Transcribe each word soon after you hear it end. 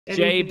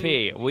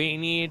JP, we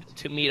need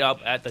to meet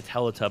up at the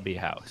Teletubby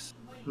house.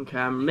 Okay,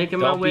 I'm making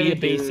my way. Don't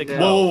be a basic.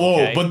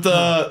 Whoa, okay? but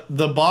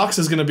the box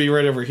is gonna be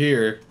right over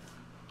here.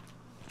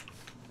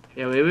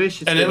 Yeah, maybe we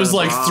should. And it was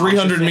like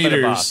 300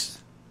 meters.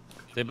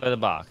 Stay by the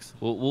box.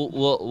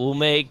 We'll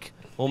make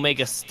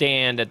a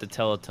stand at the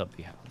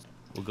Teletubby house.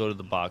 We'll go to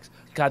the box.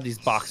 God, these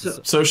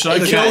boxes. So should I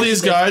kill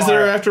these guys that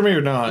are after me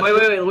or not?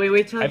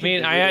 Wait till I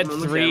mean, I had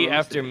 3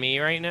 after me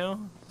right now.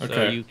 Okay.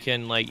 So you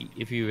can, like,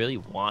 if you really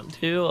want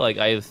to, like,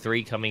 I have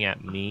 3 coming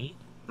at me.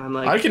 I'm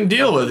like, I can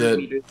deal with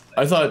it.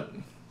 I thought.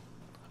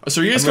 So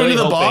are you guys going to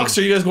the box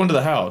or are you guys going to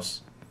the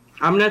house?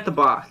 I'm at the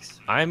box.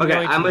 I'm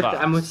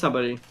with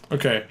somebody.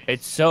 Okay.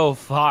 It's so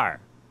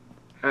far.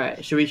 All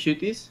right, should we shoot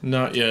these?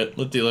 Not yet.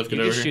 Let the lift get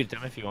over here. You can shoot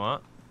them if you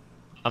want.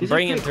 I'm These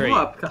bringing 3.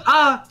 Cool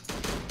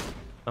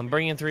I'm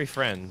bringing 3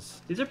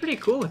 friends. These are pretty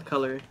cool with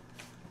color.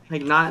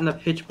 Like, not in the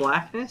pitch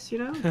blackness, you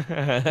know?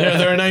 Yeah,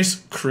 they're a nice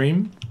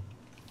cream.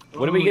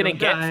 What are we gonna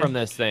get from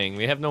this thing?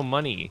 We have no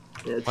money.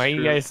 Yeah, why are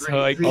you guys so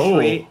like? Oh,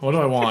 what do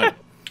I want?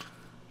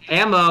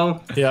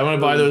 Ammo. Yeah, I'm gonna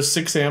buy those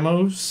 6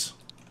 ammos.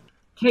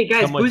 Hey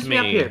guys, boost me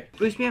up here.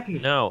 Boost me up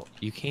here. No,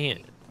 you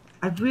can't.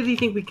 I really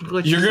think we can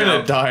glitch. You're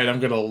gonna die and I'm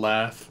gonna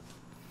laugh.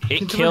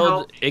 It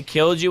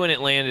killed you when it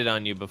landed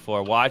on you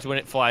before. Watch when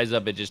it flies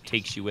up, it just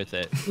takes you with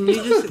it. Can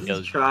you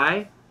just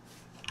try?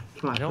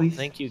 Come on, I don't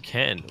think you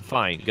can.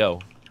 Fine,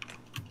 go.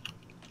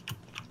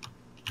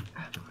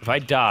 If I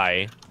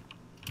die.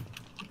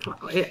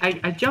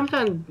 I jumped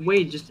on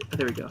Wade just. Oh,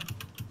 there we go.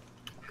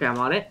 Okay, I'm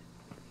on it.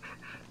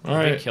 All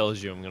right. If it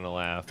kills you, I'm gonna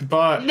laugh.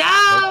 But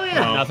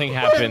no, nothing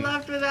happened.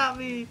 Left without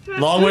me.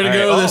 Long way to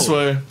go this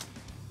way.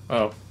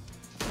 Oh.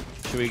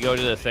 Should we go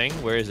to the thing?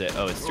 Where is it?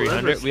 Oh, it's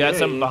 300. We got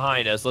something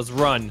behind us. Let's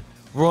run.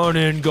 Run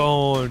and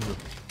gun.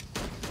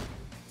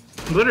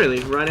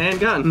 Literally, run and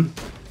gun.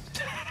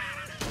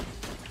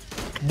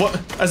 What?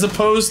 As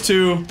opposed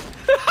to.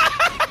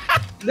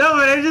 No,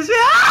 but I just.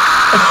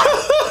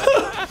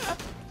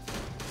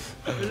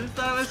 I just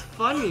thought it was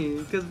funny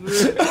because we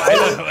were. I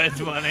thought it was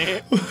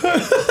funny.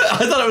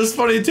 I thought it was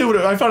funny too,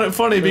 but I found it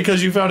funny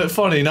because you found it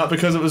funny, not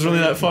because it was really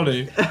that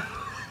funny.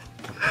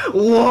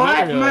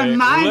 What? My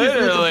mind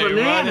is like a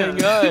banana. Run and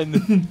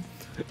gun.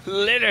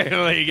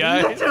 Literally,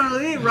 guys.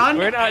 Literally, run.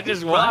 We're not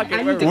just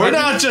walking. We're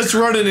not just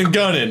running and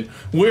gunning.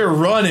 We're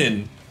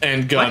running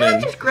and gunning. Why don't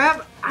I just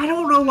grab? I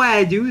don't know why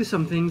I do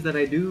some things that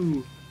I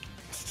do.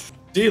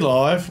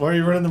 D-Life, why are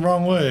you running the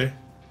wrong way?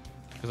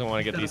 Because I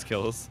want to get these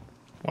kills.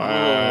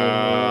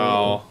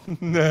 Wow.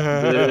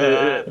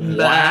 Wow,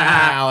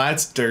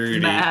 that's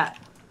dirty. I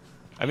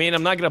mean,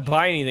 I'm not gonna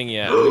buy anything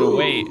yet. I'm gonna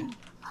wait.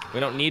 We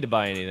don't need to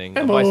buy anything.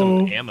 I'll buy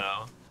some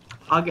ammo.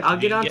 I'll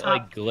get on top.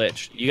 Like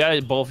glitched. You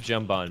gotta both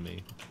jump on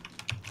me.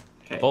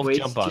 Okay, both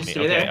jump on me.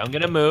 Okay, I'm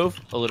gonna move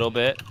a little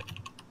bit.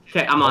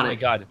 Okay, I'm on it. Oh my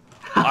god.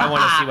 I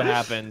want to see what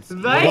happens.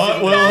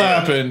 What will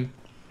happen?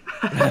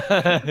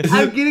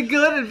 I'm gonna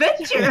go on an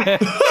adventure.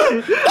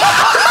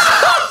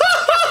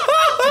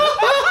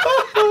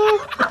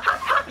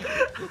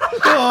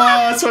 Oh,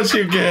 that's what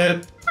you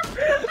get.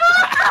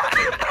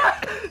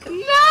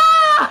 No!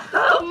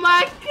 Oh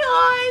my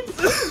god!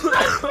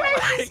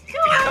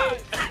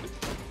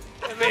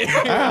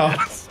 Ow.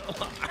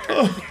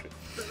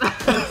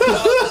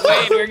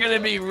 Wait, we're gonna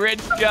be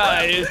rich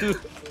guys. No!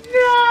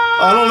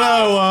 I don't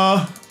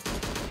know,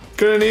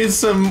 gonna need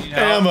some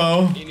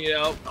ammo. You need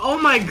help? Oh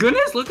my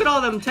goodness, look at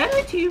all them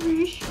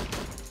Teletubbies.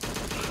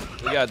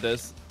 We got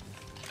this.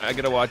 I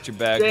gotta watch your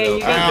back Dang, though.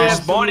 you They're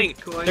spawning.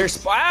 They're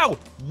ow!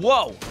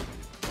 Whoa!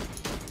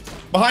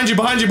 Behind you,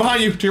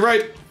 to your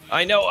right.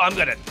 I know, I'm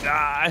gonna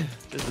die.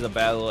 This is a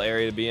bad little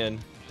area to be in.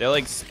 They're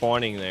like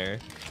spawning there.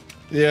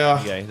 Yeah.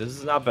 Okay, this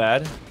is not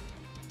bad.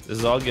 This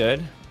is all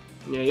good.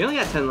 Yeah, you only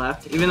got 10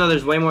 left, even though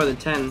there's way more than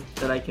 10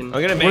 that I can.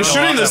 We're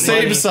shooting the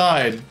same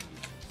side.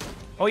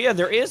 Oh yeah,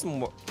 there is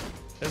more.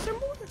 Is there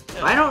more?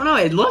 No. I don't know,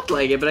 it looked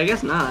like it, but I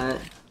guess not.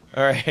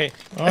 Alright.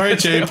 Alright,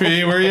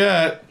 JP, where you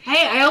at?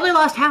 Hey, I only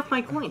lost half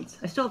my coins.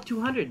 I still have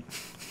 200.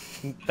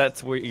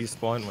 That's where you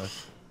spawn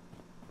with.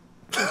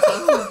 Do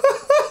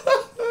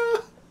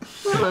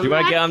you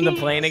want to get on the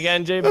plane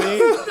again, JP? No,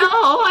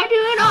 I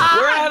do not.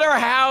 We're at our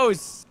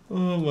house.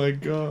 Oh my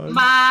god.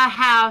 My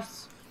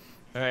house.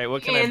 All right,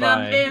 what can I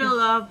buy? In the middle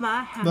of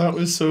my house. That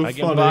was so I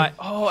can funny. buy.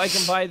 Oh, I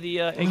can buy the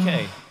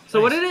AK. So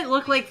what did it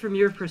look like from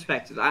your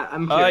perspective?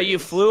 I'm curious. You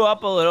flew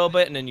up a little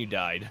bit and then you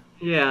died.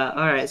 Yeah.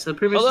 All right. So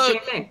pretty much the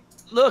same thing.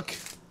 Look,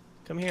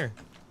 come here.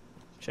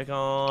 Check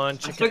on.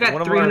 I still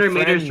got 300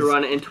 meters to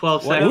run in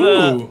 12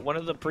 seconds. One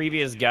of the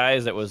previous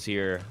guys that was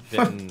here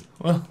didn't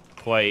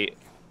quite.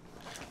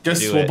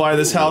 Guess we'll buy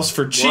this house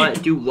for cheap.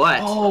 What? Do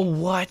what? Oh,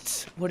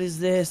 what? What is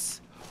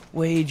this?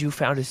 Wade, you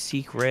found a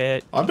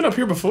secret. I've been up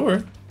here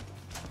before.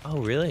 Oh,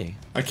 really?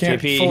 I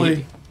can't JP,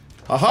 fully.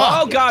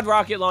 Aha! Oh God,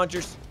 rocket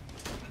launchers.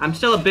 I'm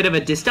still a bit of a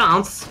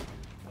distance.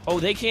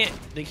 Oh, they can't.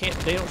 They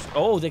don't.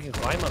 Oh, they can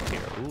climb up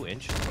here. Ooh,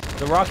 inch.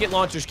 The rocket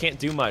launchers can't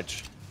do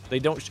much. They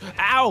don't.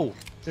 Ow!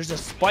 There's a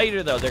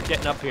spider though. They're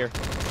getting up here.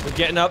 They're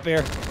getting up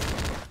here.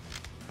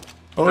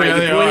 Oh yeah,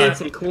 they are. are.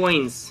 Some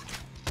coins.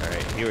 All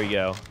right, here we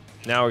go.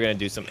 Now we're gonna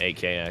do some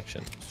AK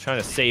action. Trying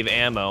to save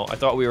ammo. I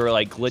thought we were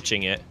like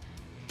glitching it.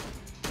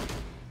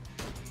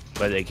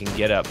 But they can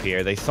get up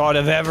here. They thought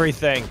of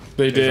everything.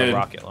 They There's did. A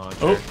rocket launcher.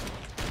 Oh.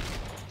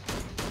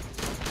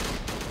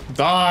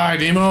 Die,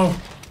 Demo.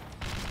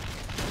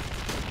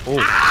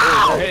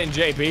 Oh, they're hitting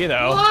JP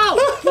though.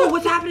 Whoa! Whoa,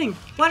 what's happening?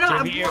 Why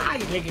not? JP, Why?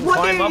 they can What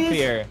climb there up it is?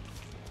 here.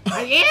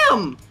 I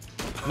am!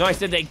 No, I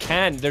said they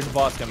can. There's a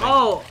boss coming.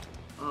 Oh.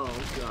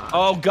 Oh, God.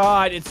 Oh,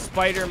 God. It's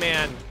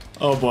Spider-Man.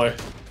 Oh, boy.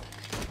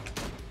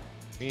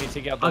 We need to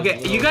take out those Okay,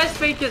 little... you guys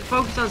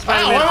focus on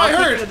Spider-Man. why am I I'll take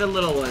hurt? care of the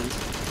little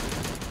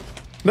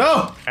ones.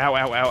 No! Ow, ow,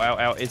 ow, ow,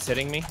 ow. It's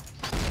hitting me.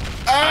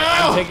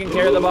 Ow! I'm taking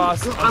care of the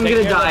boss. I'm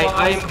taking gonna care of die. the boss.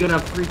 I am gonna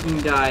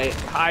freaking die.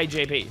 Hide,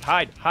 JP.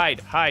 Hide, hide,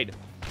 hide.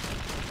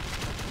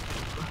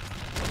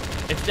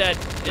 It's dead.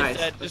 It's Nice.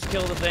 dead. Just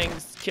kill the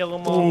things. Kill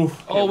them all. Ooh.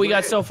 Oh, we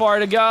got so far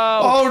to go.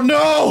 Oh,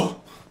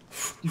 no!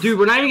 Dude,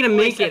 we're not even gonna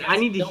make it. I seconds.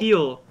 need to Nope.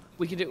 heal.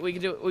 We can do it. We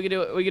can do it. We can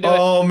do it. We can do it.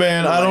 Oh,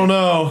 man, I don't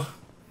know.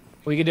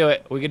 We can do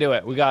it. We can do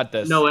it. We got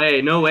this. No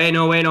way, no way,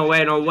 no way, no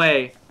way, no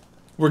way.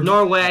 We're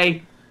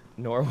Norway.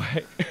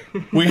 Norway.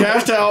 We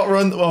have to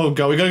outrun. Oh,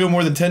 God, we gotta go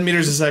more than 10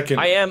 meters a second.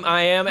 I am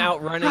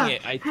outrunning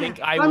it. I think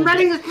I will. I'm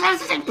running get- as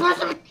fast as I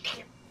possibly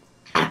can.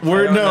 I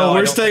don't know, I we're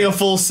don't- staying a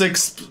full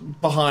 6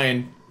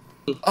 behind.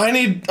 I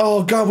need.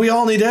 Oh, God, we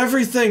all need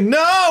everything. No!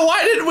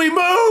 Why didn't we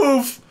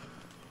move?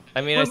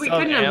 I mean, Well, I we still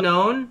couldn't have am.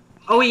 known.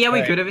 Oh, yeah, we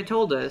Alright. could have. It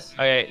told us.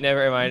 Okay,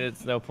 never mind.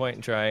 It's no point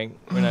in trying.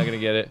 We're not gonna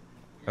get it.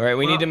 All right,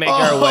 we need to make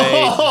our way.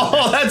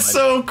 Oh, that's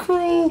so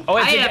cruel. Oh,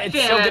 I have it's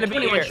still gonna be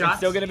 21 here. shots. It's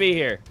still gonna be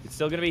here. It's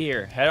still gonna be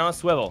here. Head on a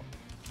swivel.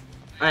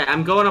 Alright,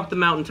 I'm going up the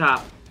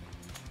mountaintop.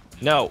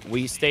 No,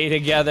 we stay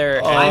together.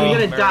 And I'm we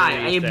gonna murder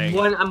die. I these have things.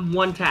 one. I'm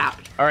one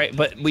tapped. All right,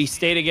 but we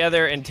stay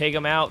together and take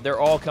them out. They're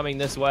all coming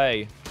this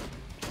way.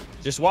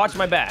 Just watch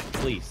my back,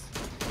 please.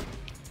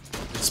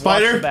 Just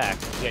Spider? Watch the back,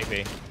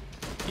 JP.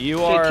 You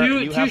Okay, are. two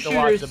You have to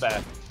watch shooters. the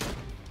back.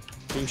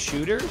 2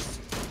 shooters?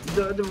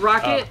 The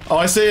rocket. Oh,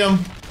 I see him.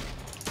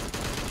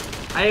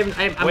 I'm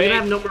Wait. gonna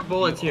have no more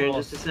bullets You here in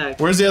almost- just a sec.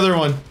 Where's the other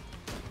one?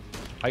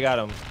 I got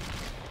him.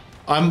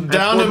 I'm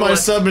down to 4 my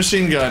bullets.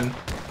 submachine gun.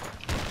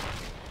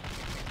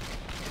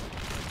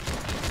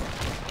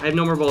 I have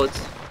no more bullets.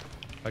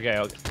 Okay,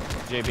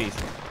 JP,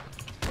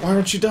 Why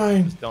aren't you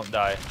dying? don't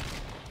die.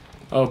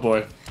 Oh,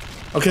 boy.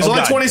 Okay, there's Oh,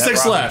 only God,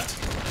 26 that rocket.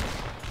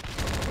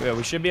 left. Yeah,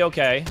 we should be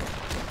okay.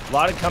 A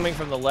lot of coming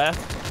from the left.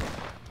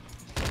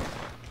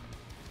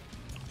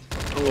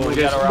 Oh Oh, my we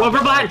got gosh. a One rocket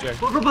from behind! launcher.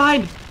 One from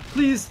behind!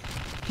 Please!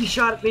 He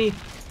shot at me.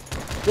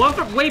 One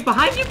from. Wait,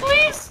 behind you,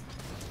 please!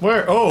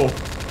 Where? Oh,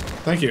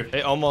 thank you.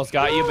 It almost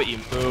got you, but you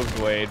moved,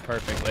 Wade,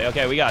 perfectly.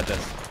 Okay, we got this.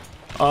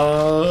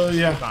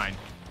 Yeah. Fine.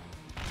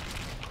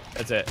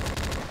 That's it.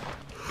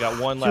 We got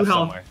one left health.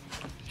 somewhere.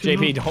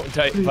 JP, don't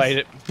fight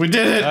it. We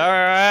did it. All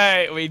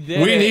right, we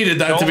did it. We needed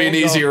that to be an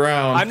Don't easy go.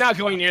 round. I'm not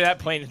going near that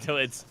plane until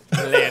it's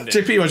landed.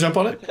 JP, you want to jump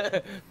on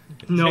it?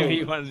 No. JP,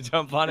 you want to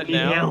jump on it Need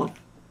now? health.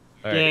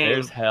 All right, Damn.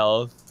 there's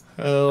health.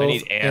 Health, I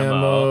need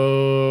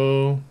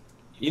ammo.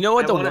 You know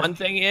what the one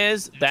thing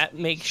is? That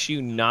makes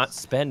you not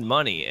spend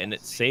money, and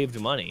it saved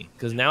money.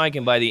 Because now I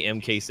can buy the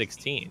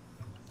MK16.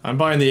 I'm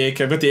buying the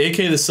AK. I've got the AK,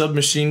 the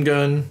submachine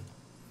gun.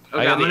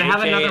 Okay, got I'm the gonna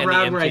have AK another and the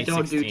round where I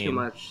don't do MK16. too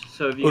much.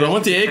 So if you Oh, do I guys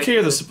want the can AK check or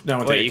the? this- No, I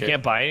want Wait, the you AK.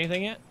 can't buy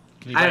anything yet?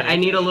 Can you buy I anything?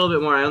 need a little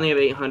bit more. I only have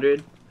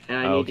 800, and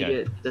I Oh, need to okay.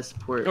 get the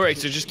support. All right,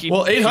 so just keep.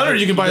 Well, 800,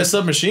 you can buy a keep-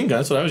 submachine gun.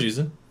 That's what I was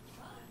using.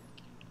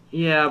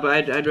 Yeah,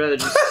 but I'd rather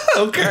just.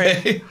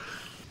 Okay.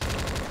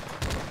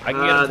 I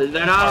can get them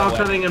They're not all far away.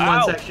 coming in Ow!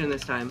 one section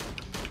this time.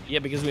 Yeah,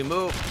 because we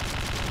moved.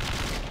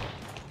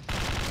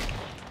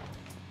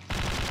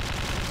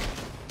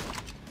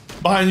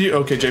 Behind you.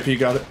 Okay, JP, you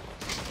got it.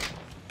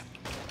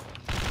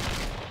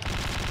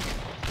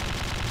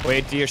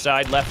 Wait to your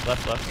side, left,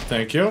 left, left.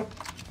 Thank you.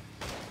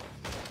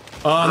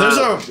 There's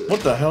a.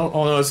 What the hell?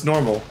 Oh no, it's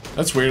normal.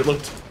 That's weird. It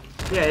looked.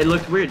 Yeah, it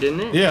looked weird, didn't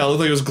it? Yeah, it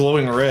looked like it was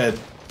glowing red.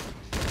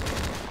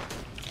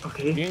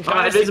 Okay. You can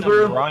kind of see them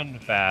invisible. run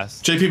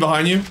fast. JP,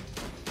 behind you.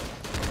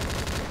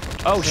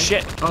 Oh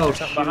shit! Oh, There's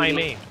something behind shoot.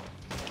 me.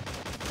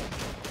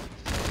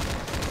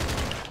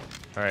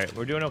 All right,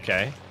 we're doing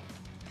okay.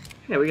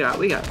 Yeah, we got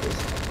this.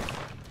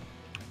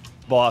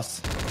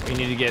 Boss, we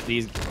need to get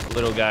these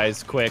little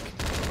guys quick.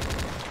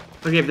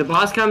 Okay, if the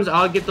boss comes,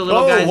 I'll get the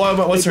little Oh, guys.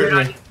 what's If you're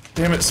hurting not- me?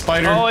 Damn it,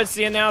 spider. Oh, it's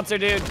the announcer,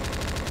 dude.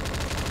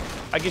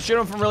 I can shoot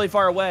him from really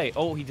far away.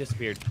 Oh, he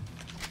disappeared.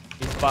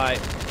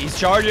 He's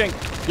charging.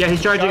 Yeah,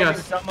 he's charging Charging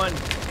us. someone.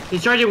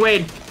 He's charging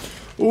Wade.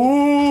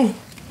 Ooh.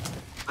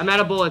 I'm out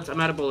of bullets.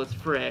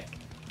 Frick.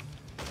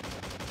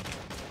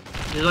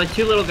 There's like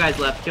 2 little guys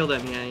left. Kill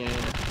them. Yeah.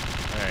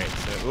 All right,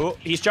 so ooh,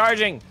 he's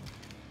charging.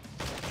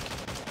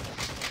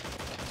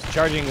 He's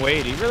charging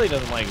Wade. He really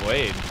doesn't like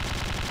Wade.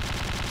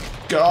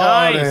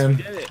 Got Nice, him.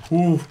 we did it.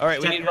 Ooh. All right,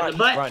 we Step need in to run. the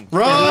butt. Run.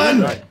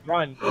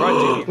 Run!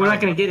 Run, We're not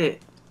gonna get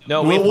it.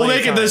 No, we have We'll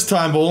plenty make of it this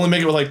time, but we'll only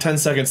make it with like 10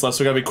 seconds left,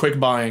 so we gotta be quick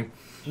buying.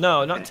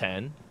 No, not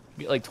 10.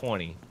 Be like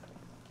 20.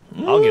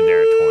 I'll get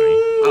there at 20.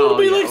 It'll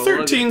be yeah, like we'll get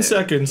 13 there.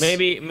 seconds.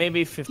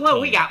 Maybe 15.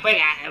 Well, we got.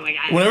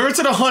 Whenever it's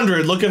at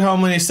 100, look at how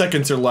many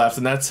seconds are left,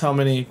 and that's how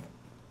many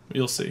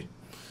You'll see.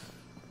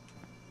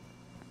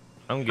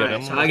 I'm good.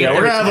 Alright, so I'm Yeah,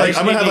 we're gonna have like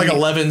I'm gonna have like need to-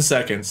 11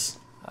 seconds.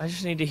 I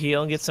just need to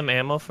heal and get some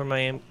ammo for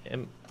my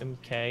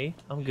MK.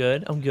 I'm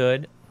good. I'm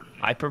good.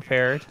 I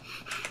prepared.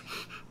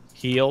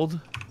 Healed.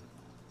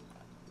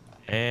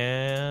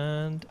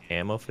 And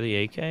ammo for the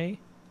AK.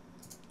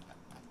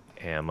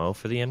 Ammo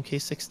for the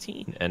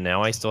MK16. And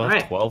now I still have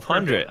Alright,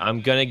 1200.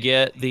 I'm gonna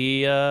get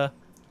the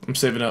I'm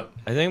saving up.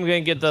 I think I'm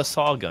gonna get the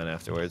saw gun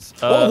afterwards.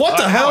 Oh, what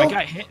the hell? I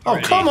got hit Oh,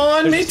 already. come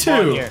on, There's me a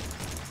spawn too. here.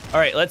 All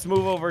right, let's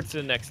move over to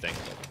the next thing.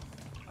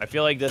 I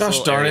feel like this Gosh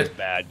little darn area is it.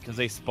 bad because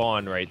they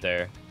spawn right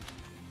there.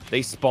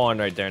 They spawn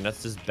right there, and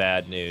that's just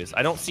bad news.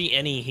 I don't see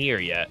any here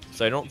yet,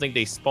 so I don't think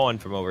they spawned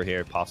from over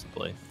here,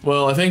 possibly.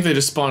 Well, I think they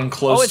just spawned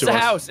close Oh, it's to the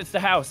us. house! It's the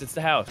house! It's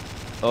the house!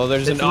 Oh,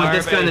 there's This an is what army.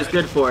 this gun is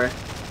good for.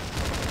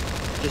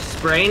 Just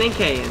spraying and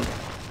K'ing.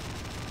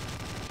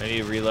 I need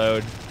to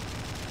reload.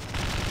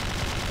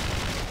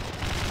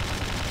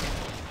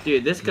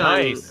 Dude, this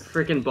gun Nice.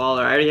 freaking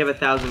baller. I already have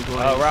 1,000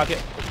 points. Oh,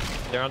 rocket!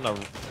 They're on the.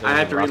 I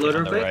have to rocket reload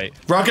on real the quick? right.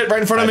 Rocket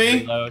right in front of I have to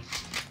me. reload.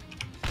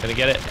 Gonna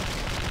get it.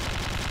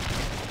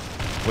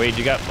 Wade,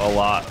 you got a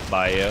lot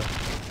by you.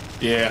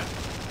 Yeah.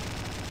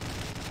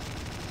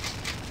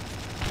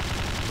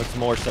 What's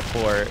more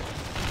support?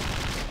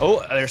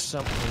 Oh, there's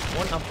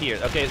one up here.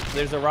 Okay,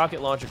 there's a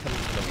rocket launcher coming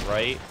to the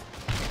right.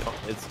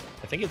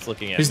 I think it's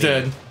looking at He's me.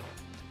 dead.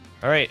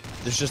 All right,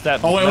 there's just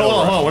that. Oh wait, metal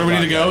hold on, hold on. Where do we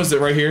rocket need to go? guy. Is it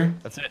right here?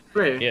 That's it.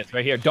 Right. Yeah, it's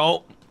right here.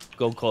 Don't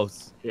go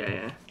close.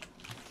 Yeah.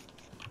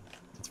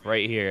 It's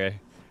right here.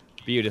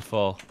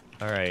 Beautiful.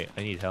 All right,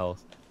 I need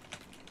health.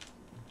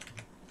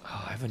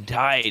 Oh, I haven't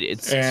died.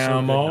 It's so good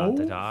Ammo? not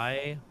to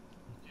die.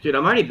 Dude,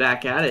 I'm already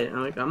back at it.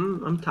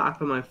 I'm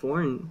top of my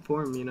form,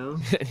 you know.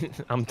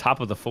 I'm top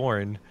of the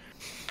foreign.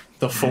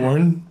 The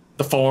Thorn?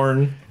 The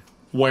Thorn.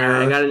 Where?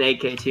 I got an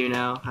AK-2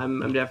 now. I'm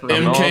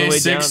definitely. all the way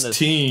down this-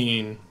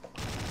 MK16.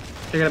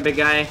 Check out a big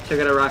guy. Check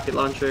out a rocket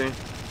launcher.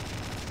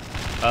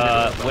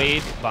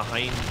 Wade,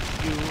 behind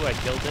you. I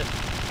killed it.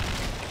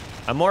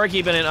 I'm more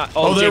keeping it.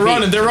 Oh, they're JP,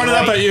 running. They're running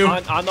up right, at you.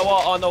 On the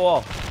wall. On the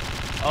wall.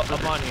 Oh,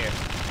 up on here.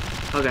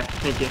 Okay,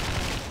 thank you.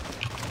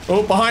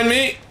 Oh, behind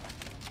me.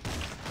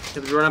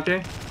 Did we run up here?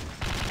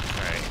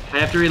 All right. I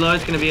have to reload.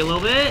 It's gonna be a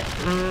little bit.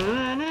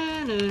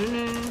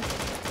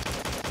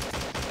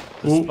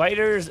 The Ooh.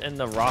 spiders and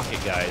the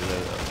rocket guys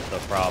are the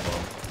problem.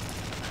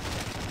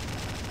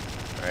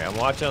 All right, I'm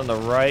watching on the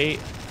right.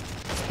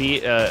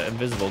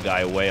 Invisible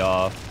guy way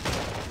off.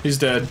 He's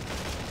dead.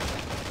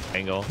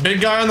 Angle.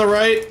 Big guy on the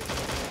right.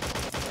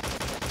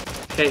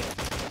 Okay,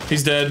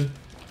 He's dead.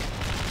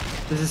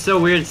 this is so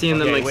weird seeing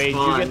them Okay, like Wade,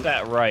 spawn. you get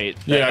that right.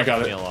 That Yeah, I got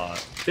helps it. me a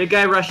lot. Big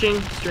guy rushing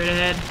straight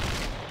ahead.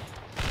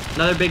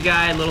 Another big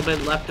guy, a little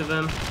bit left of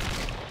him.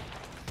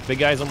 Big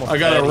guy's almost I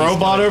got dead. a He's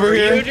robot coming over for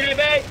here. you,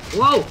 JB.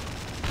 Whoa!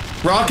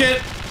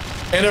 Rocket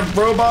and a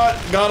robot.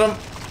 Got him.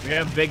 We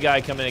have a big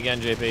guy coming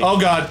again, JP. Oh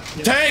god.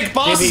 Tank.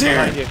 Boss JP is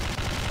behind here. you.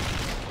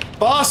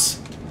 Boss.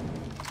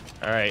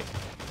 All right.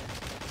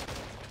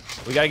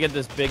 We gotta get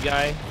this big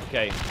guy.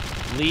 Okay.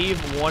 Leave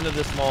one of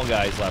the small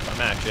guys left.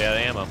 I'm actually out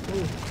of ammo.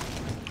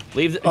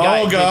 Leave the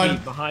guy God.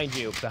 JP, behind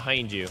you.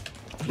 Behind you.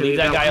 Leave Leave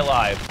that that guy one.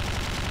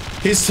 alive.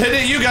 He's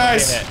hitting you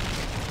guys. Get hit.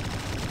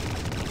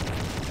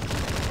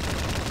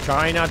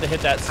 Try not to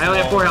hit that. I only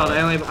have 4 small-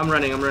 health. I'm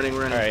running. All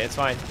right, it's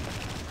fine.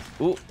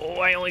 Ooh, oh,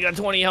 I only got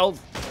 20 health.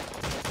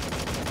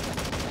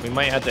 We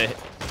might have to.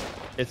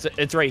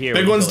 It's right here.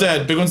 Big one's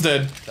dead. Big one's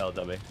dead.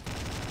 LW.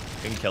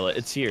 We can kill it.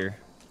 It's here.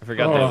 I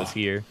forgot that it was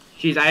here.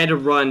 Jeez, I had to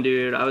run,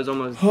 dude. I was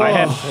almost. I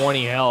had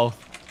 20 health.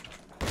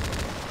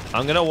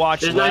 I'm gonna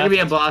watch There's left. not gonna be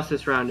a boss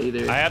this round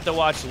either. I have to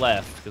watch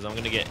left because I'm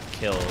gonna get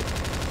killed.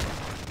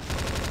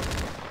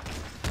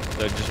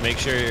 So just make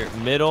sure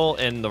middle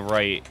and the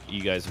right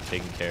you guys are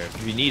taken care of.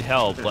 If you need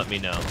help, let me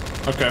know.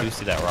 I Okay. do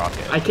see that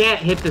rocket. I can't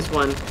hit this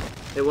one.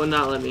 It will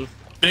not let me.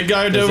 Big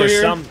guy over There's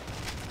here.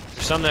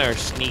 some that are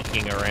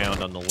sneaking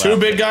around on the left. 2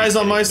 big that guys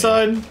keep on my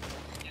hitting me. side.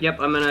 Yep,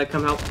 I'm gonna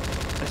come help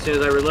as soon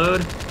as I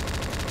reload.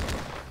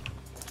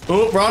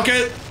 Oh,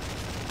 rocket.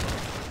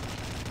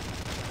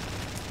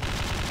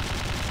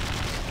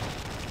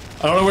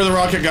 I don't know where the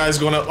rocket guy's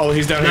going up. Oh,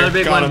 he's down Another here.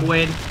 big Got one, him.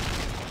 Wade.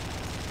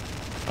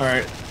 All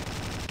right.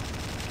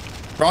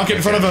 Rocket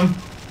in front of him.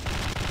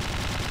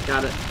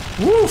 Got it.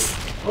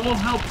 Woof. Oh,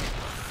 help!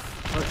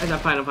 Oh, I'm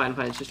fine. I'm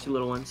fine. It's just 2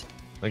 little ones.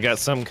 I got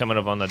some coming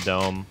up on the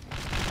dome.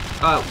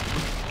 Oh,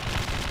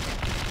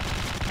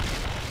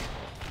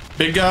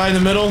 Big guy in the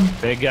middle.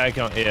 Big guy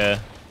coming. Yeah.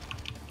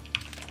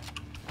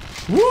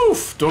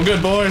 Woof. Doing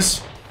good,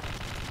 boys.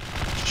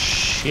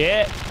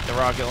 Shit. The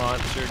rocket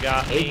launcher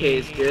got me. AK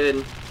is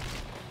good.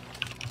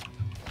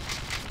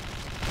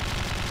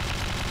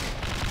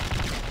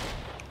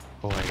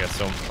 Oh, I got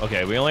some.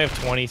 Okay, we only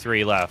have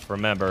 23 left.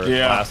 Remember,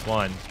 Yeah. last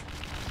one.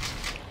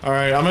 All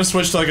right, I'm gonna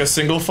switch to like a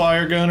single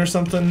fire gun or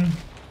something.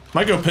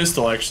 Might go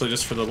pistol actually,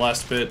 just for the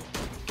last bit.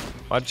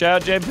 Watch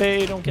out,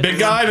 JP. Don't get Big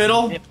guy,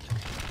 middle. nipped.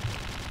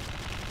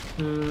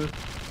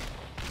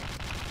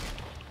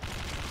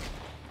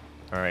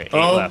 All right, 8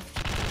 Oh.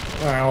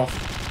 left. Wow.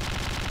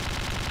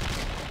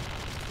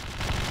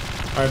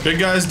 All right, big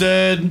guy's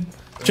dead.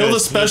 Kill the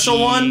special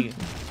one.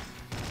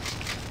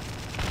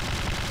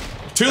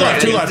 Two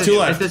left.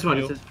 It's this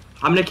one.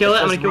 I'm gonna kill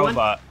it. I'm gonna kill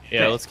one.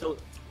 Yeah, let's kill it.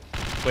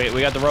 Wait,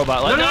 we got the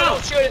robot. No,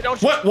 don't shoot it. Don't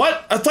shoot it.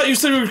 What? I thought you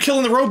said we were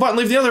killing the robot and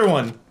leave the other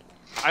one.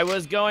 I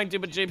was going to,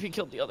 but JP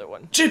killed the other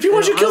one. JP,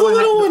 why'd you kill the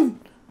little one?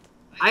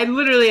 I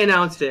literally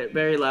announced it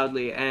very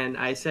loudly, and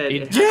I said.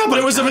 Yeah, but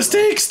it was a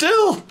mistake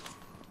still.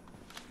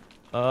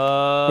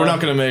 We're not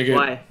gonna make it.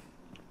 Why?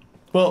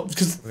 Well,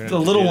 because the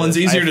little one's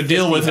easier to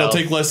deal with. It'll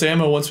take less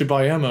ammo once we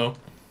buy ammo.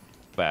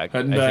 Back.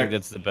 Heading I back. think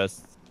that's the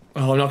best.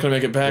 Oh, I'm not gonna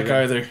make it back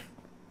either.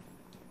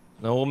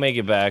 No, we'll make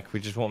it back. We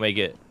just won't make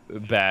it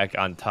back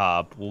on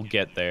top. We'll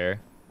get there.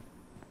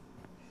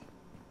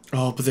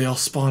 Oh, but they all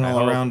spawn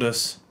all around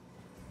us.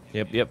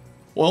 Yep.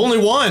 Well, only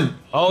one.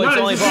 Oh, it's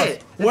only boss.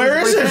 Where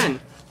is it?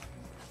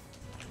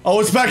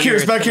 Oh, it's back here.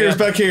 It's back here. It's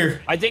back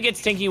here. I think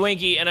it's Tinky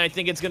Winky, and I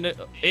think it's gonna.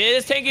 It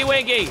is Tinky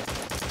Winky.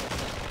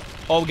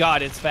 Oh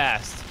God, it's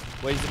fast.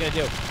 What is he gonna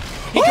do?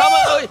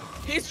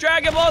 He's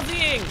Dragon Ball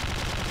Zing.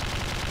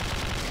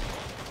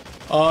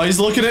 Oh, he's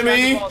looking at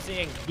me.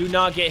 Do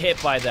not get hit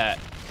by that.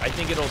 I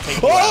think it'll take.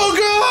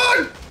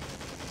 Oh God!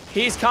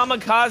 He's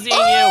kamikazing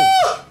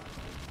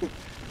you.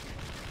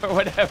 Or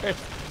whatever.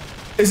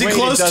 Is he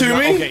close to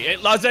me? Okay,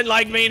 it doesn't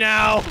like me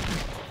now.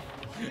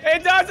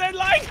 It doesn't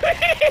like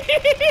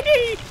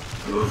me.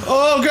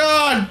 Oh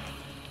God!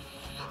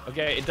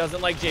 Okay, it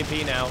doesn't like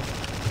JP now.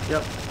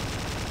 Yep.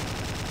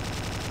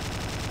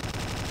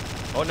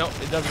 Oh no,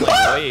 it doesn't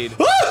like Wade.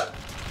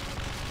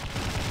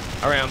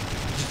 Around.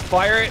 Just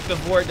fire it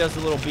before it does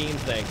the little beam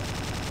thing.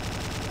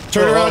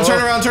 Turn around,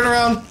 turn around, turn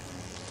around.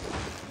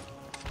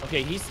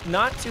 Okay, he's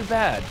not too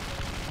bad.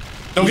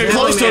 Don't get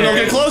close to him, don't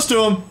get close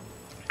to him.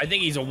 I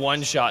think he's a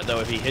one-shot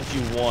though if he hits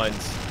you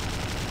once.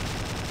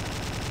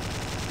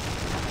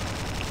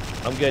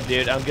 I'm good,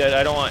 dude. I'm good.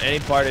 I don't want any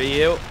part of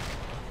you.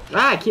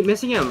 Ah, I keep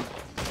missing him.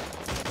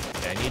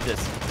 Okay, I need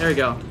this. There we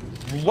go.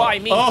 Why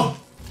me? Oh!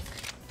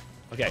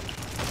 Okay.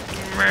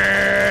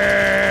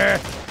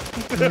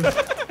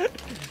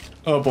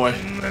 Oh boy.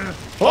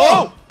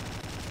 Oh!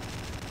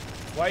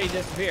 Why did he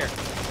disappear?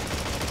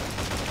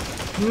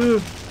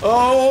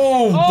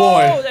 Oh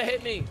boy. Oh, that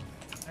hit me.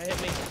 That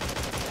hit me.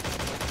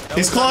 That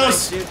He's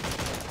close. Nice,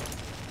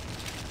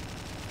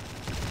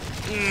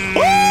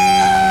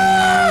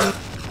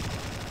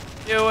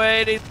 Do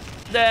it. He's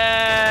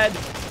dead.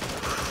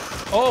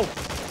 Oh.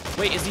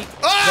 Wait, is he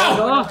going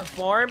on a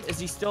farm? Is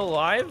he still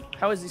alive?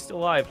 How is he still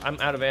alive? I'm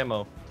out of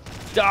ammo.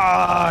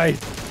 Die!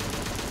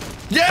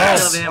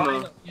 Yes! Out of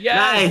ammo.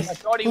 Yes! Nice. I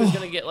thought he was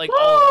gonna get like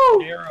all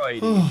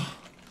steroids.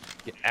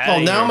 Oh,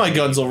 now my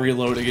guns will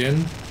reload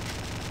again.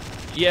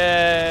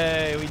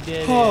 Yay, we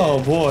did it.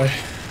 Oh boy.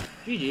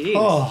 GG.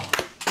 Oh.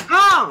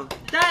 Oh,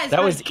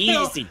 that was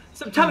easy.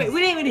 So tell me,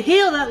 we didn't even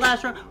heal that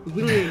last round.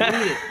 We don't even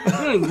need it. We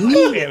don't even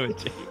need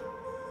it.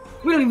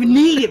 We don't even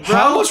need it, bro.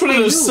 How much would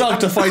it have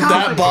sucked to fight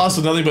that boss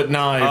with nothing but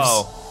knives?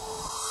 Oh.